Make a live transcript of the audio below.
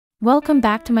Welcome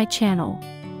back to my channel.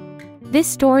 This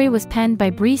story was penned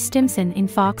by Bree Stimson in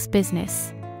Fox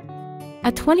Business.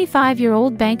 A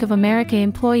 25-year-old Bank of America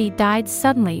employee died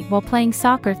suddenly while playing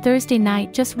soccer Thursday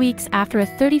night, just weeks after a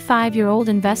 35-year-old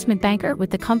investment banker with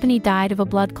the company died of a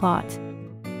blood clot.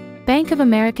 Bank of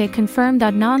America confirmed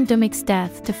Adnan Dumik's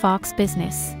death to Fox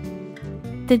Business.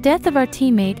 "The death of our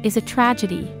teammate is a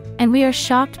tragedy, and we are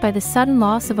shocked by the sudden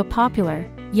loss of a popular,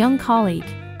 young colleague,"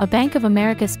 a Bank of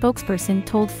America spokesperson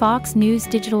told Fox News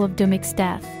Digital of Dumik's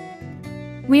death.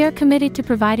 "We are committed to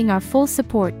providing our full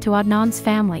support to Adnan's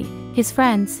family, his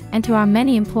friends, and to our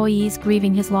many employees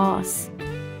grieving his loss."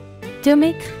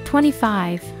 Dumik,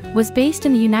 25, was based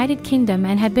in the United Kingdom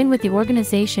and had been with the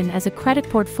organization as a credit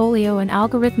portfolio and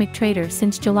algorithmic trader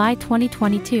since July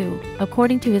 2022,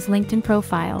 according to his LinkedIn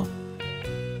profile.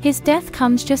 His death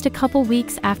comes just a couple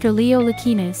weeks after Leo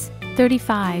Lakinas,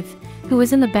 35, who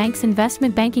was in the bank's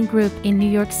investment banking group in New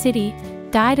York City,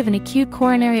 died of an acute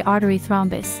coronary artery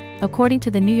thrombus, according to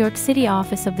the New York City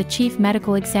office of the chief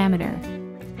medical examiner.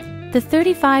 The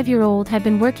 35-year-old had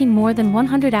been working more than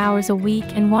 100 hours a week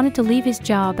and wanted to leave his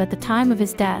job at the time of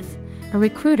his death, a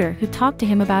recruiter who talked to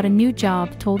him about a new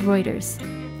job told Reuters.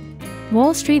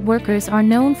 Wall Street workers are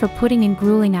known for putting in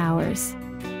grueling hours.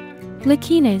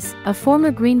 Lakinas, a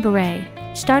former Green Beret,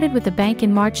 started with the bank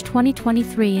in March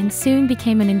 2023 and soon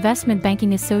became an investment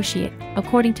banking associate,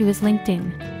 according to his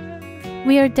LinkedIn.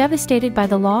 "We are devastated by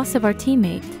the loss of our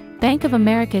teammate," Bank of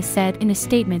America said in a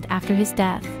statement after his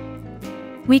death.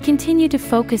 "We continue to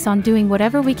focus on doing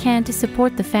whatever we can to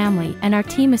support the family and our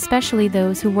team, especially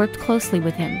those who worked closely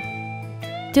with him."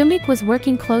 Dumik was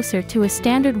working closer to a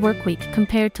standard workweek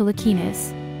compared to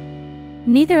Lakinas.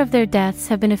 Neither of their deaths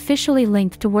have been officially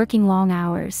linked to working long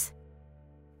hours.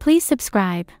 Please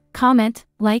subscribe, comment,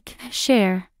 like,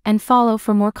 share, and follow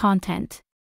for more content.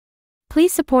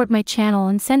 Please support my channel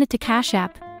and send it to Cash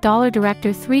App,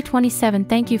 $Director327.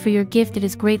 Thank you for your gift, it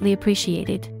is greatly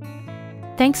appreciated.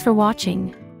 Thanks for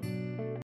watching.